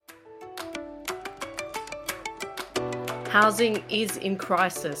Housing is in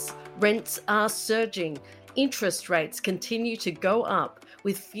crisis. Rents are surging. Interest rates continue to go up,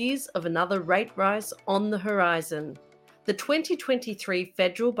 with fears of another rate rise on the horizon. The 2023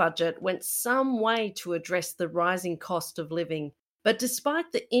 federal budget went some way to address the rising cost of living. But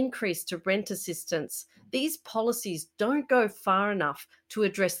despite the increase to rent assistance, these policies don't go far enough to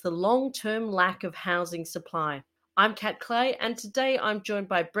address the long-term lack of housing supply. I'm Kat Clay, and today I'm joined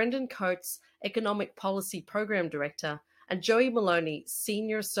by Brendan Coates, Economic Policy Program Director, and Joey Maloney,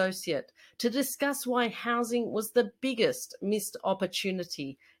 Senior Associate, to discuss why housing was the biggest missed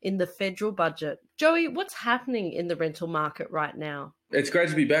opportunity in the federal budget. Joey, what's happening in the rental market right now? It's great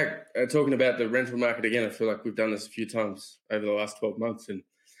to be back talking about the rental market again. I feel like we've done this a few times over the last 12 months, and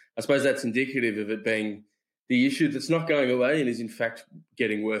I suppose that's indicative of it being the issue that's not going away and is in fact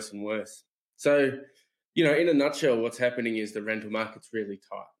getting worse and worse. So, in a nutshell, what's happening is the rental market's really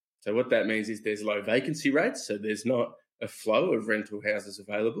tight. So what that means is there's low vacancy rates, so there's not a flow of rental houses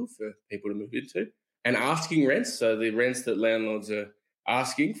available for people to move into. And asking rents, so the rents that landlords are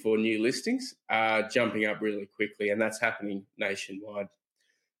asking for new listings, are jumping up really quickly, and that's happening nationwide.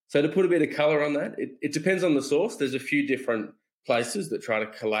 So to put a bit of colour on that, it depends on the source. There's a few different places that try to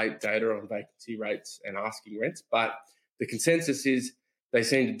collate data on vacancy rates and asking rents, but the consensus is they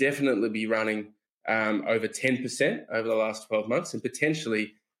seem to definitely be running over 10% over the last 12 months and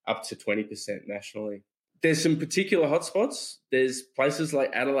potentially up to 20% nationally. There's some particular hotspots. There's places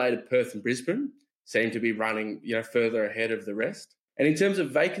like Adelaide, Perth and Brisbane seem to be running, further ahead of the rest. And in terms of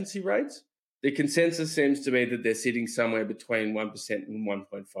vacancy rates, the consensus seems to be that they're sitting somewhere between 1% and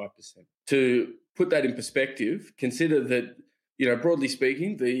 1.5%. To put that in perspective, consider that, broadly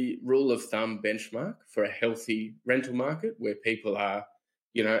speaking, the rule of thumb benchmark for a healthy rental market where people are,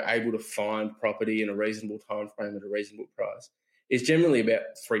 able to find property in a reasonable time frame at a reasonable price is generally about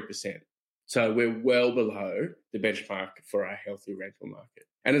 3%. So we're well below the benchmark for a healthy rental market.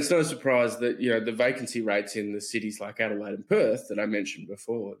 And it's no surprise that, the vacancy rates in the cities like Adelaide and Perth that I mentioned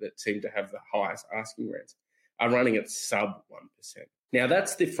before that seem to have the highest asking rents are running at sub 1%. Now,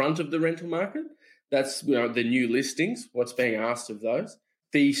 that's the front of the rental market. That's, the new listings, what's being asked of those.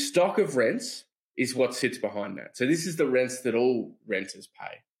 The stock of rents is what sits behind that. So this is the rents that all renters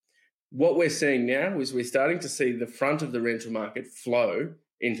pay. What we're seeing now is we're starting to see the front of the rental market flow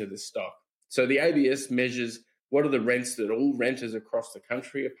into the stock. So the ABS measures what are the rents that all renters across the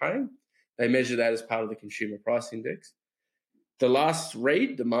country are paying. They measure that as part of the Consumer Price Index. The last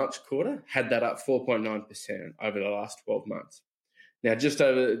read, the March quarter, had that up 4.9% over the last 12 months. Now, just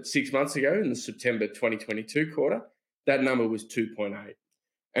over 6 months ago, in the September 2022 quarter, that number was 2.8.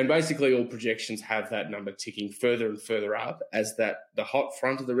 And basically all projections have that number ticking further and further up as the hot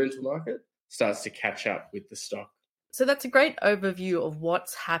front of the rental market starts to catch up with the stock. So that's a great overview of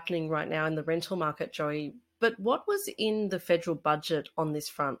what's happening right now in the rental market, Joey. But what was in the federal budget on this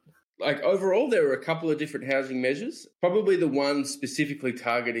front? Overall, there were a couple of different housing measures. Probably the one specifically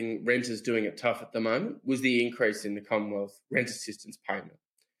targeting renters doing it tough at the moment was the increase in the Commonwealth Rent Assistance payment.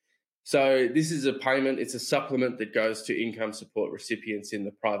 So this is a payment, it's a supplement that goes to income support recipients in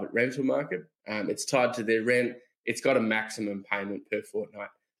the private rental market. It's tied to their rent. It's got a maximum payment per fortnight.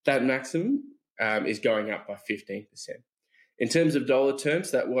 That maximum is going up by 15%. In terms of dollar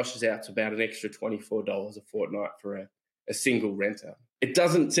terms, that washes out to about an extra $24 a fortnight for a single renter. It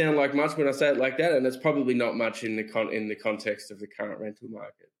doesn't sound like much when I say it like that, and it's probably not much in the context of the current rental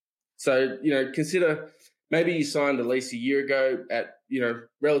market. So, consider maybe you signed a lease a year ago at,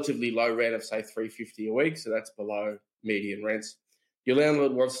 relatively low rent of, say, $350 a week, so that's below median rents. Your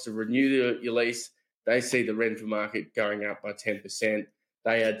landlord wants to renew your lease. They see the rental market going up by 10%.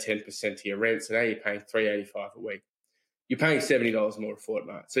 They add 10% to your rent, so now you're paying $385 a week. You're paying $70 more a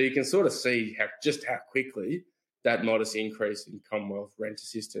fortnight. So you can sort of see how quickly that modest increase in Commonwealth rent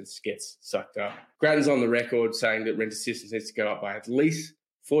assistance gets sucked up. Grattan's on the record saying that rent assistance needs to go up by at least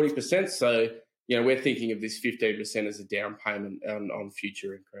 40%. So, we're thinking of this 15% as a down payment on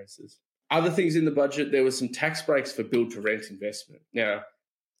future increases. Other things in the budget, there were some tax breaks for build-to-rent investment. Now,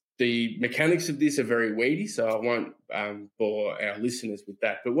 the mechanics of this are very weedy, so I won't bore our listeners with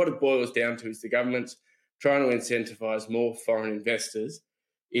that. But what it boils down to is the government's trying to incentivise more foreign investors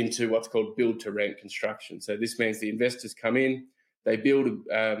into what's called build-to-rent construction. So this means the investors come in, they build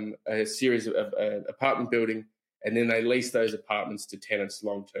a series of apartment building, and then they lease those apartments to tenants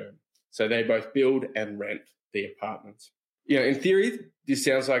long-term. So they both build and rent the apartments. In theory, this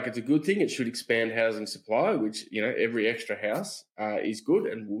sounds like it's a good thing. It should expand housing supply, which, every extra house is good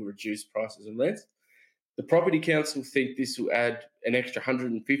and will reduce prices and rents. The Property Council think this will add an extra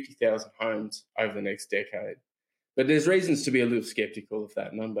 150,000 homes over the next decade. But there's reasons to be a little sceptical of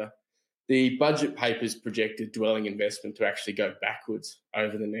that number. the budget papers projected dwelling investment to actually go backwards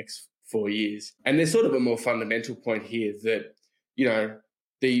over the next 4 years. And there's sort of a more fundamental point here that,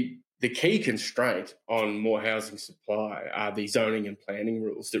 the key constraint on more housing supply are the zoning and planning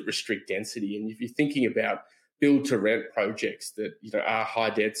rules that restrict density. And if you're thinking about build-to-rent projects that are high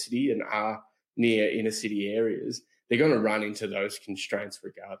density and are near inner city areas, they're going to run into those constraints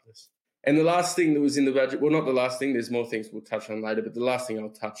regardless. And the last thing that was in the budget, well, not the last thing, there's more things we'll touch on later, but the last thing I'll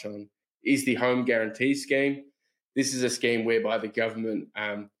touch on is the home guarantee scheme. This is a scheme whereby the government,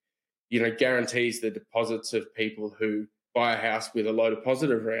 guarantees the deposits of people who buy a house with a low deposit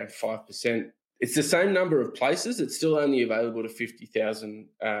of around 5%. It's the same number of places. It's still only available to 50,000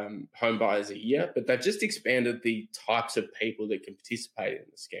 home buyers a year, but they've just expanded the types of people that can participate in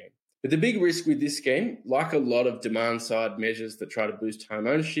the scheme. But the big risk with this scheme, like a lot of demand-side measures that try to boost home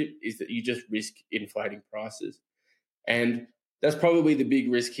ownership, is that you just risk inflating prices. And that's probably the big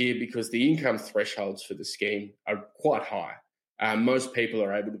risk here because the income thresholds for the scheme are quite high. Most people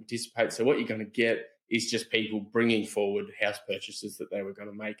are able to participate. So what you're going to get is just people bringing forward house purchases that they were going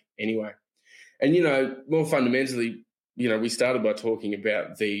to make anyway. And, more fundamentally, we started by talking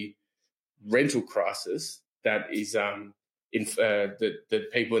about the rental crisis that is that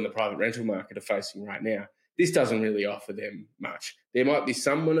people in the private rental market are facing right now. This doesn't really offer them much. There might be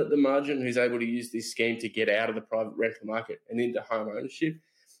someone at the margin who's able to use this scheme to get out of the private rental market and into home ownership,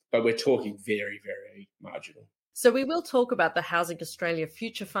 but we're talking very, very marginal. So we will talk about the Housing Australia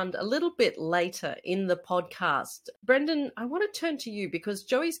Future Fund a little bit later in the podcast. Brendan, I want to turn to you because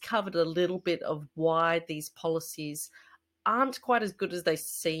Joey's covered a little bit of why these policies aren't quite as good as they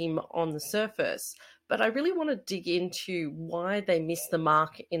seem on the surface, but I really want to dig into why they missed the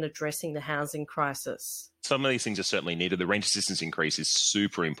mark in addressing the housing crisis. Some of these things are certainly needed. The rent assistance increase is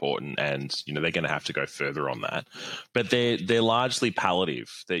super important, and they're going to have to go further on that. But they're largely palliative.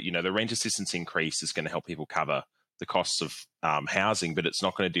 That the rent assistance increase is going to help people cover the costs of housing, but it's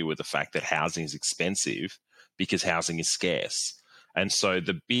not going to deal with the fact that housing is expensive because housing is scarce. And so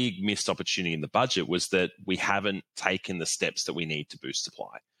the big missed opportunity in the budget was that we haven't taken the steps that we need to boost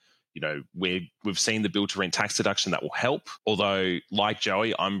supply. We've seen the build-to-rent tax deduction that will help. Although, like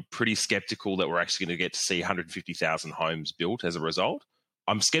Joey, I'm pretty skeptical that we're actually going to get to see 150,000 homes built as a result.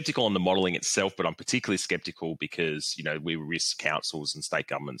 I'm skeptical on the modelling itself, but I'm particularly skeptical because, we risk councils and state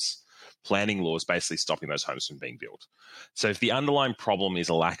governments planning laws basically stopping those homes from being built. So if the underlying problem is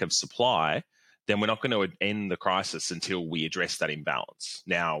a lack of supply, then we're not going to end the crisis until we address that imbalance.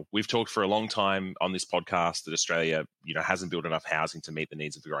 Now, we've talked for a long time on this podcast that Australia, hasn't built enough housing to meet the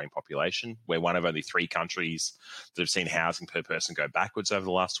needs of the growing population. We're one of only 3 countries that have seen housing per person go backwards over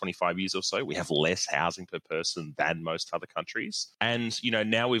the last 25 years or so. We have less housing per person than most other countries. And,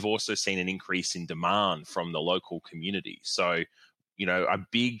 now we've also seen an increase in demand from the local community. So, a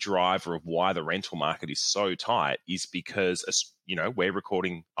big driver of why the rental market is so tight is because, I'm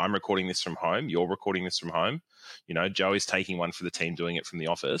recording this from home, you're recording this from home. Joey's taking one for the team, doing it from the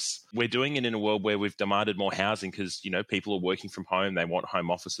office. We're doing it in a world where we've demanded more housing because, people are working from home, they want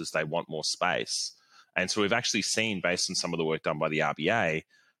home offices, they want more space. And so we've actually seen, based on some of the work done by the RBA,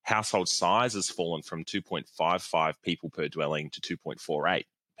 household size has fallen from 2.55 people per dwelling to 2.48.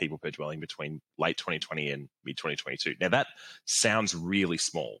 People per dwelling between late 2020 and mid 2022. Now that sounds really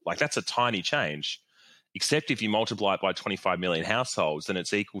small. Like that's a tiny change, except if you multiply it by 25 million households, then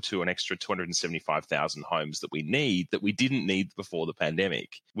it's equal to an extra 275,000 homes that we didn't need before the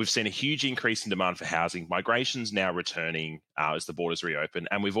pandemic. We've seen a huge increase in demand for housing. Migration's now returning as the borders reopen.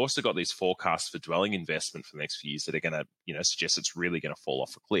 And we've also got these forecasts for dwelling investment for the next few years that are going to, suggest it's really going to fall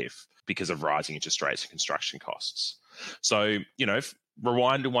off a cliff because of rising interest rates and construction costs. So,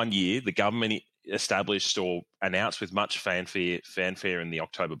 rewind to 1 year, the government established or announced with much fanfare in the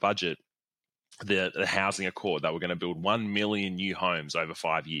October budget the housing accord. They were going to build 1 million new homes over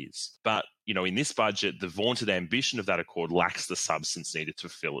 5 years. But, in this budget, the vaunted ambition of that accord lacks the substance needed to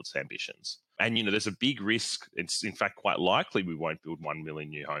fulfill its ambitions. And, there's a big risk. It's in fact quite likely we won't build 1 million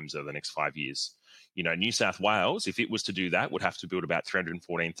new homes over the next 5 years. New South Wales, if it was to do that, would have to build about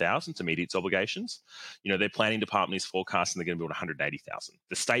 314,000 to meet its obligations. Their planning department is forecasting they're going to build 180,000.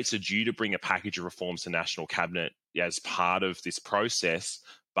 The states are due to bring a package of reforms to National Cabinet as part of this process,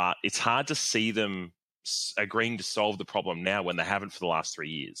 but it's hard to see them agreeing to solve the problem now when they haven't for the last 3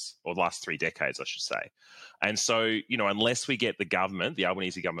 years, or the last 3 decades, I should say. And so, unless we get the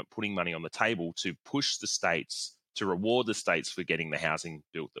Albanese government, putting money on the table to push the states, to reward the states for getting the housing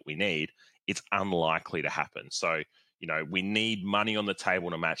built that we need, it's unlikely to happen. So, we need money on the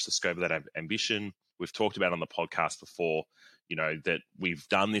table to match the scope of that ambition. We've talked about on the podcast before, that we've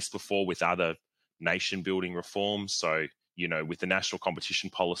done this before with other nation building reforms. So, With the national competition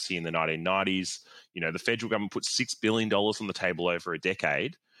policy in the 1990s, the federal government put $6 billion on the table over a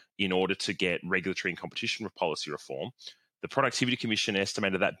decade in order to get regulatory and competition policy reform. The Productivity Commission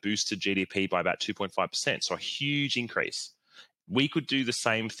estimated that boosted GDP by about 2.5%, so a huge increase. We could do the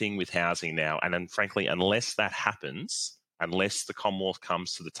same thing with housing now, and then, frankly, unless that happens, unless the Commonwealth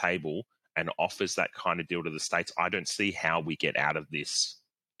comes to the table and offers that kind of deal to the states, I don't see how we get out of this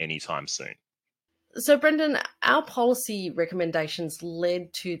anytime soon. So, Brendan, our policy recommendations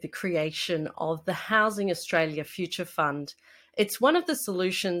led to the creation of the Housing Australia Future Fund. It's one of the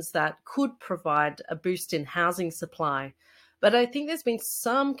solutions that could provide a boost in housing supply, but I think there's been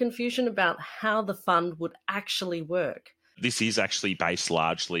some confusion about how the fund would actually work. This is actually based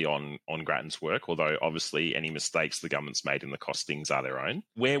largely on Grattan's work, although obviously any mistakes the government's made in the costings are their own.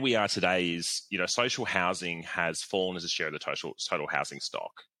 Where we are today is, social housing has fallen as a share of the total housing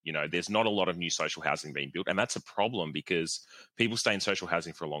stock. There's not a lot of new social housing being built, and that's a problem because people stay in social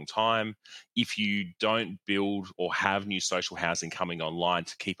housing for a long time. If you don't build or have new social housing coming online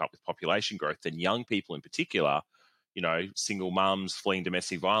to keep up with population growth, then young people in particular, single mums fleeing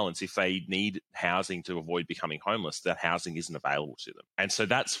domestic violence, if they need housing to avoid becoming homeless, that housing isn't available to them. And so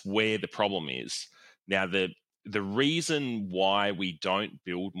that's where the problem is. Now, the reason why we don't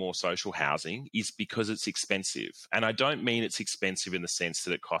build more social housing is because it's expensive. And I don't mean it's expensive in the sense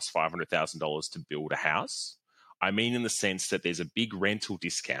that it costs $500,000 to build a house. I mean in the sense that there's a big rental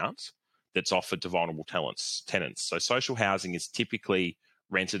discount that's offered to vulnerable tenants. So social housing is typically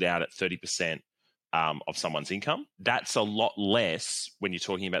rented out at 30% of someone's income. That's a lot less when you're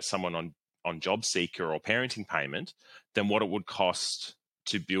talking about someone on job seeker or parenting payment than what it would cost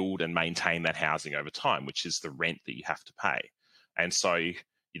to build and maintain that housing over time, which is the rent that you have to pay. And so,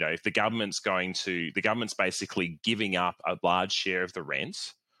 if the government's basically giving up a large share of the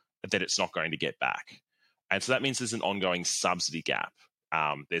rent that it's not going to get back. And so that means there's an ongoing subsidy gap.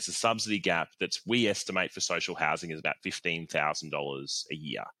 There's a subsidy gap we estimate for social housing is about $15,000 a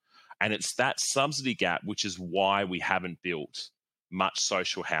year. And it's that subsidy gap, which is why we haven't built much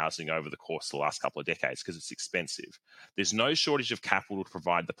social housing over the course of the last couple of decades, because it's expensive. There's no shortage of capital to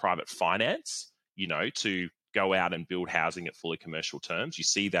provide the private finance, to go out and build housing at fully commercial terms. You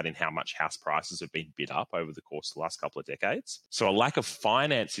see that in how much house prices have been bid up over the course of the last couple of decades. So a lack of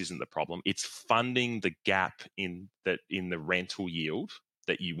finance isn't the problem. It's funding the gap in the rental yield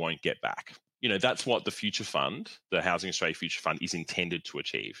that you won't get back. That's what the Future Fund, the Housing Australia Future Fund, is intended to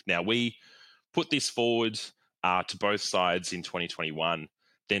achieve. Now, we put this forward to both sides in 2021.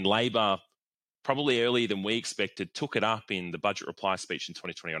 Then Labor, probably earlier than we expected, took it up in the budget reply speech in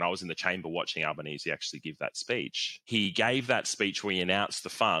 2021. I was in the chamber watching Albanese actually give that speech. He gave that speech where he announced the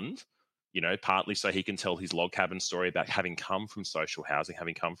fund, partly so he can tell his log cabin story about having come from social housing,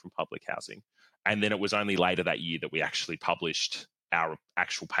 having come from public housing. And then it was only later that year that we actually published our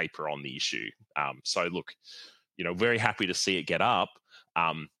actual paper on the issue. So look, very happy to see it get up,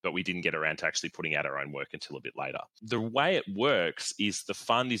 but we didn't get around to actually putting out our own work until a bit later. The way it works is the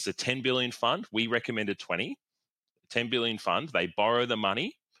fund is a $10 billion fund. We recommended 20. $10 billion fund. They borrow the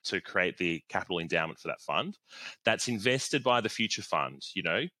money to create the capital endowment for that fund. That's invested by the Future Fund.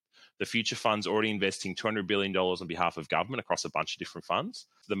 The Future Fund's already investing $200 billion on behalf of government across a bunch of different funds.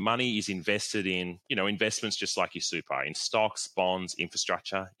 The money is invested in, investments just like your super, in stocks, bonds,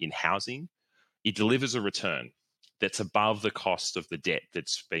 infrastructure, in housing. It delivers a return that's above the cost of the debt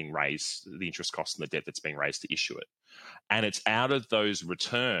that's being raised, the interest cost and the debt that's being raised to issue it. And it's out of those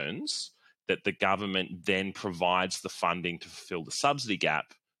returns that the government then provides the funding to fulfill the subsidy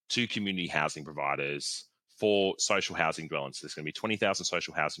gap to community housing providers for social housing dwellings. There's going to be 20,000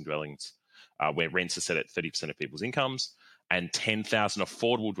 social housing dwellings where rents are set at 30% of people's incomes, and 10,000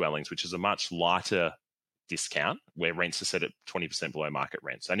 affordable dwellings, which is a much lighter discount, where rents are set at 20% below market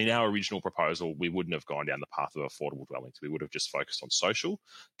rents. And in our original proposal, we wouldn't have gone down the path of affordable dwellings. We would have just focused on social,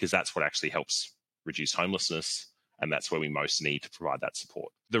 because that's what actually helps reduce homelessness, and that's where we most need to provide that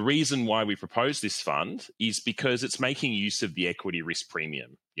support. The reason why we propose this fund is because it's making use of the equity risk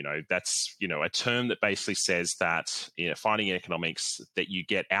premium. That's, a term that basically says that, finding in economics, that you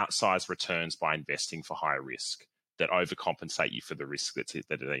get outsized returns by investing for higher risk that overcompensate you for the risk that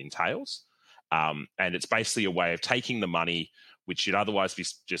it entails. And it's basically a way of taking the money, which you'd otherwise be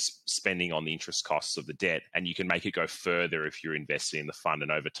just spending on the interest costs of the debt, and you can make it go further if you're investing in the fund,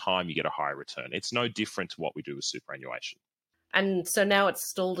 and over time you get a higher return. It's no different to what we do with superannuation. And so now it's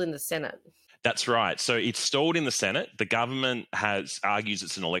stalled in the Senate. That's right. So it's stalled in the Senate. The government argues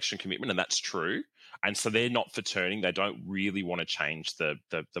it's an election commitment, and that's true. And so they're not for turning. They don't really want to change the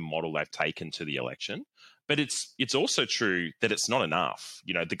model they've taken to the election. But it's also true that it's not enough.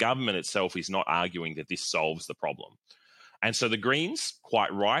 The government itself is not arguing that this solves the problem. And so the Greens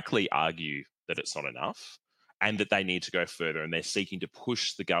quite rightly argue that it's not enough and that they need to go further, and they're seeking to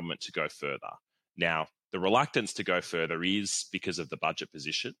push the government to go further. Now, the reluctance to go further is because of the budget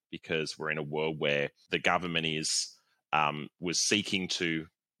position, because we're in a world where the government was seeking to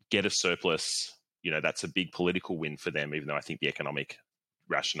get a surplus. That's a big political win for them, even though I think the economic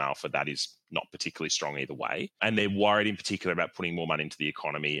rationale for that is not particularly strong either way. And they're worried in particular about putting more money into the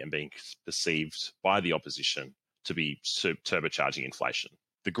economy and being perceived by the opposition to be turbocharging inflation.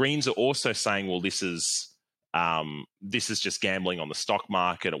 The Greens are also saying, well, this is just gambling on the stock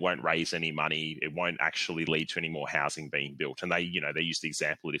market. It won't raise any money. It won't actually lead to any more housing being built. And they use the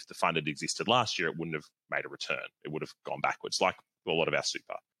example that if the fund had existed last year, it wouldn't have made a return. It would have gone backwards, like a lot of our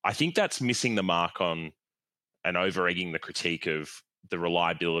super. I think that's missing the mark on and over-egging the critique of the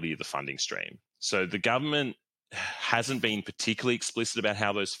reliability of the funding stream. So the government hasn't been particularly explicit about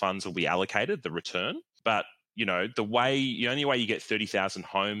how those funds will be allocated, the return. But, the only way you get 30,000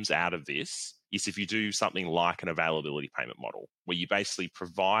 homes out of this is if you do something like an availability payment model, where you basically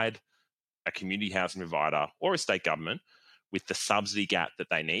provide a community housing provider or a state government with the subsidy gap that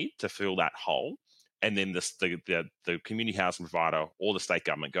they need to fill that hole. And then the community housing provider or the state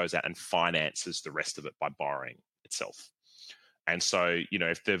government goes out and finances the rest of it by borrowing itself. And so,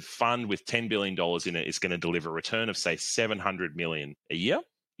 if the fund with $10 billion in it is going to deliver a return of, say, $700 million a year,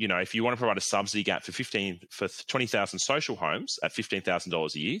 if you want to provide a subsidy gap for 20,000 social homes at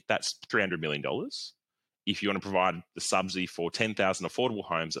 $15,000 a year, that's $300 million. If you want to provide the subsidy for 10,000 affordable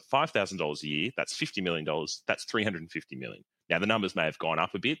homes at $5,000 a year, that's $50 million. That's $350 million. Now, the numbers may have gone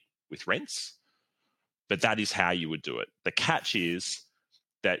up a bit with rents, but that is how you would do it. The catch is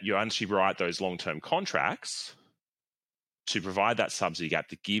that you actually write those long-term contracts to provide that subsidy gap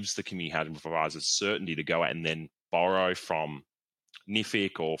that gives the community housing providers certainty to go out and then borrow from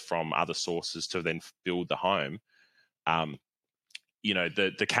NIFIC or from other sources to then build the home.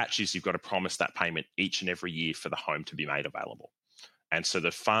 The catch is you've got to promise that payment each and every year for the home to be made available. And so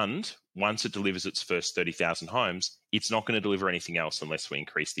the fund, once it delivers its first 30,000 homes, it's not going to deliver anything else unless we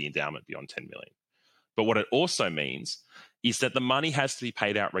increase the endowment beyond 10 million. But what it also means is that the money has to be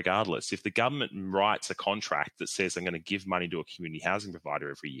paid out regardless. If the government writes a contract that says I'm going to give money to a community housing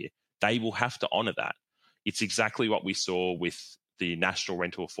provider every year, they will have to honour that. It's exactly what we saw with the National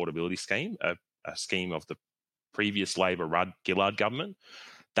Rental Affordability Scheme, a scheme of the previous Labor Rudd-Gillard government,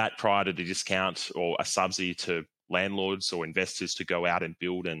 that provided a discount or a subsidy to landlords or investors to go out and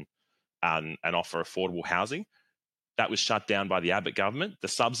build and offer affordable housing. That was shut down by the Abbott government. The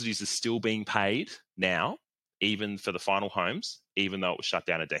subsidies are still being paid now, even for the final homes, even though it was shut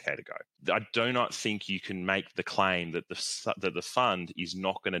down a decade ago. I do not think you can make the claim that the fund is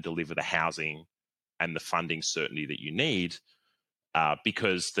not going to deliver the housing and the funding certainty that you need,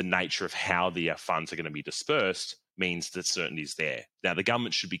 because the nature of how the funds are going to be dispersed means that certainty is there. Now, the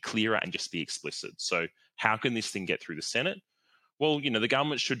government should be clearer and just be explicit. So how can this thing get through the Senate? Well, the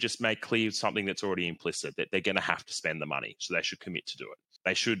government should just make clear something that's already implicit, that they're going to have to spend the money. So they should commit to do it.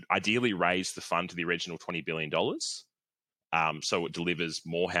 They should ideally raise the fund to the original $20 billion, so it delivers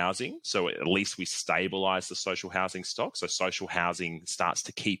more housing. So at least we stabilise the social housing stock. So social housing starts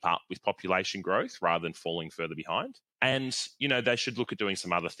to keep up with population growth rather than falling further behind. And, they should look at doing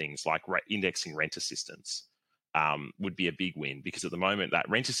some other things like indexing rent assistance would be a big win, because at the moment that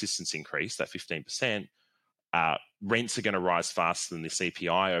rent assistance increase, that 15%, rents are going to rise faster than the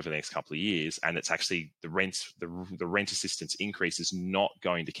CPI over the next couple of years, and it's actually the rent assistance increase is not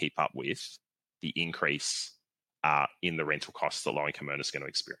going to keep up with the increase in the rental costs that low-income earners are going to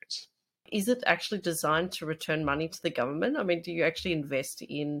experience. Is it actually designed to return money to the government? I mean, do you actually invest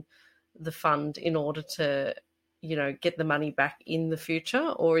in the fund in order to, get the money back in the future?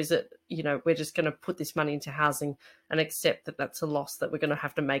 Or is it, we're just going to put this money into housing and accept that that's a loss that we're going to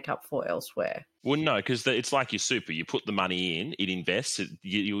have to make up for elsewhere? Well, no, because it's like your super. You put the money in, it invests, it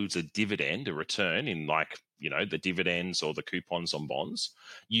yields a dividend, a return in the dividends or the coupons on bonds.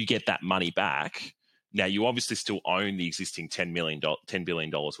 You get that money back. Now, you obviously still own the existing $10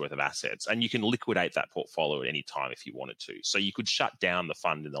 billion worth of assets, and you can liquidate that portfolio at any time if you wanted to. So you could shut down the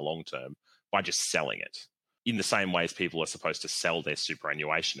fund in the long term by just selling it, in the same way as people are supposed to sell their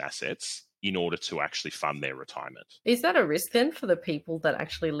superannuation assets in order to actually fund their retirement. Is that a risk then for the people that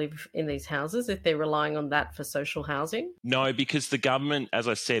actually live in these houses if they're relying on that for social housing? No, because the government, as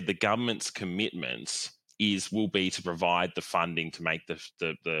I said, the government's commitments will be to provide the funding to make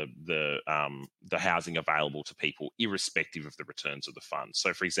the housing available to people, irrespective of the returns of the fund.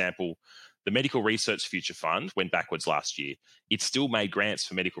 So, for example, the Medical Research Future Fund went backwards last year. It still made grants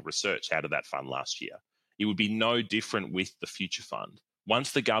for medical research out of that fund last year. It would be no different with the Future Fund.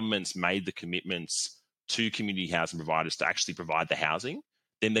 Once the government's made the commitments to community housing providers to actually provide the housing,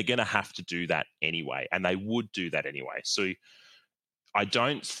 then they're going to have to do that anyway, and they would do that anyway. So I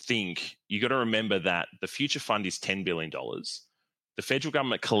don't think, you got to remember that the Future Fund is $10 billion. The federal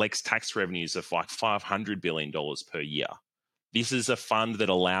government collects tax revenues of like $500 billion per year. This is a fund that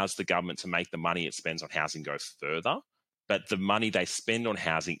allows the government to make the money it spends on housing go further, but the money they spend on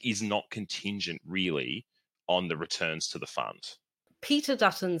housing is not contingent really on the returns to the fund. Peter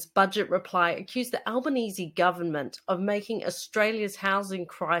Dutton's budget reply accused the Albanese government of making Australia's housing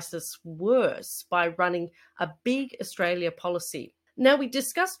crisis worse by running a Big Australia policy. Now, we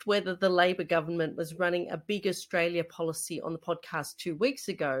discussed whether the Labor government was running a Big Australia policy on the podcast 2 weeks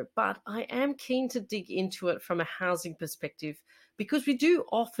ago, but I am keen to dig into it from a housing perspective because we do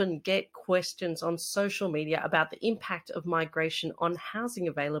often get questions on social media about the impact of migration on housing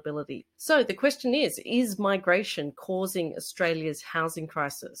availability. So the question is migration causing Australia's housing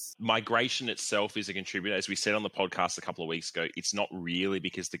crisis? Migration itself is a contributor. As we said on the podcast a couple of weeks ago, it's not really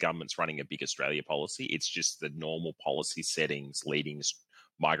because the government's running a Big Australia policy. It's just the normal policy settings leading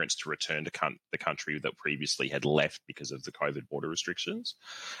migrants to return to the country that previously had left because of the COVID border restrictions.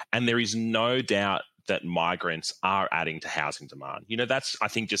 And there is no doubt that migrants are adding to housing demand. You know, that's, I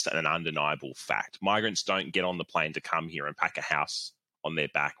think, just an undeniable fact. Migrants don't get on the plane to come here and pack a house on their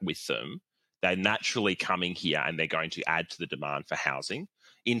back with them. They're naturally coming here and they're going to add to the demand for housing.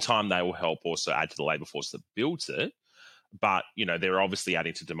 In time, they will help also add to the labour force that builds it. But, you know, they're obviously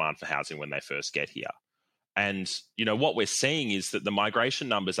adding to demand for housing when they first get here. And, you know, what we're seeing is that the migration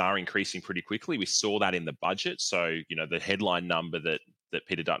numbers are increasing pretty quickly. We saw that in the budget. So, you know, the headline number that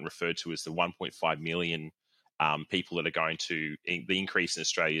Peter Dutton referred to is the 1.5 million people that are going to the increase in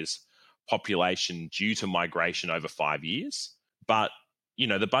Australia's population due to migration over 5 years. But, you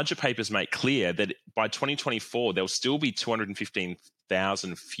know, the budget papers make clear that by 2024, there'll still be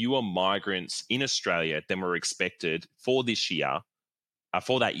 215,000 fewer migrants in Australia than were expected for this year,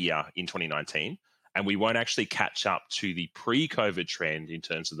 for that year in 2019. And we won't actually catch up to the pre-COVID trend in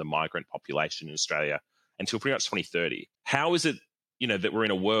terms of the migrant population in Australia until pretty much 2030. How is it, you know, that we're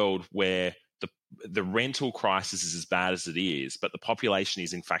in a world where the rental crisis is as bad as it is, but the population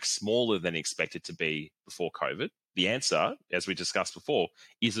is in fact smaller than expected to be before COVID? The answer, as we discussed before,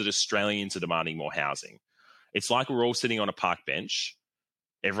 is that Australians are demanding more housing. It's like we're all sitting on a park bench,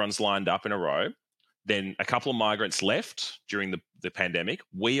 everyone's lined up in a row, then a couple of migrants left during the pandemic,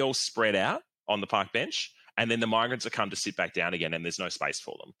 we all spread out on the park bench, and then the migrants have come to sit back down again and there's no space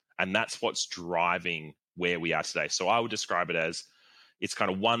for them. And that's what's driving where we are today. So I would describe it as it's kind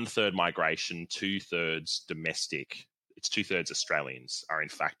of 1/3 migration, 2/3 domestic. It's 2/3 Australians are in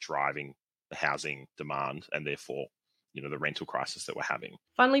fact driving the housing demand and therefore, you know, the rental crisis that we're having.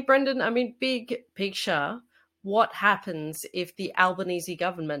 Finally, Brendan, I mean, big picture, what happens if the Albanese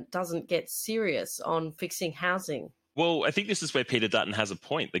government doesn't get serious on fixing housing? Well, I think this is where Peter Dutton has a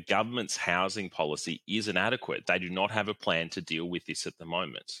point. The government's housing policy is inadequate. They do not have a plan to deal with this at the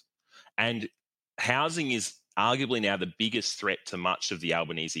moment. And housing is arguably now the biggest threat to much of the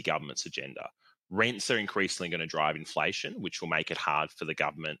Albanese government's agenda. Rents are increasingly going to drive inflation, which will make it hard for the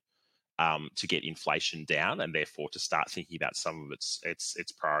government to get inflation down and therefore to start thinking about some of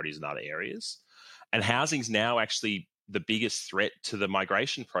its priorities in other areas. And housing is now actually the biggest threat to the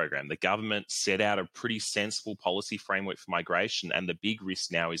migration program. The government set out a pretty sensible policy framework for migration, and the big risk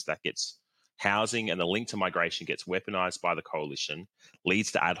now is that gets housing and the link to migration gets weaponized by the coalition,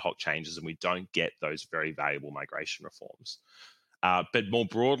 leads to ad hoc changes, and we don't get those very valuable migration reforms. But more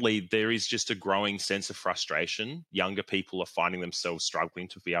broadly, there is just a growing sense of frustration. Younger people are finding themselves struggling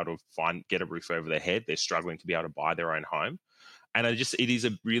to be able to get a roof over their head. They're struggling to be able to buy their own home. And it is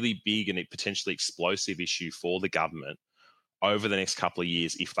a really big and potentially explosive issue for the government over the next couple of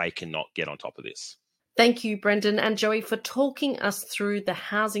years if they cannot get on top of this. Thank you, Brendan and Joey, for talking us through the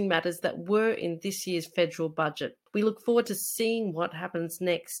housing matters that were in this year's federal budget. We look forward to seeing what happens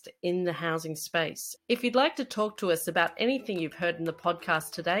next in the housing space. If you'd like to talk to us about anything you've heard in the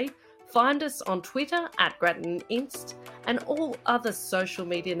podcast today, find us on Twitter @GrattanInst and all other social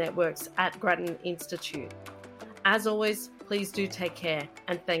media networks @Grattan Institute. As always, please do take care,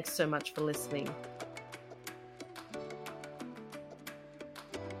 and thanks so much for listening.